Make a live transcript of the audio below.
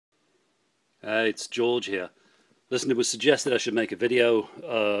It's George here. Listen, it was suggested I should make a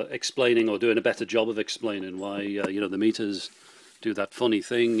video explaining or doing a better job of explaining why the meters do that funny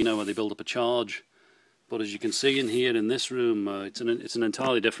thing, where they build up a charge. But as you can see in here in this room, it's an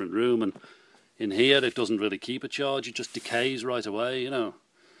entirely different room, and in here it doesn't really keep a charge, it just decays right away,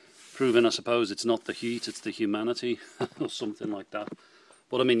 proving I suppose it's not the heat, it's the humanity or something like that.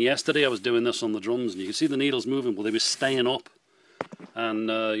 But I mean, yesterday I was doing this on the drums and you can see the needles moving, well, they were staying up,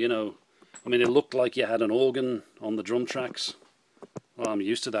 and I mean, it looked like you had an organ on the drum tracks. Well, I'm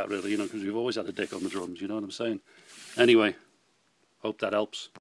used to that really, because we've always had a dick on the drums, you know what I'm saying? Anyway, hope that helps.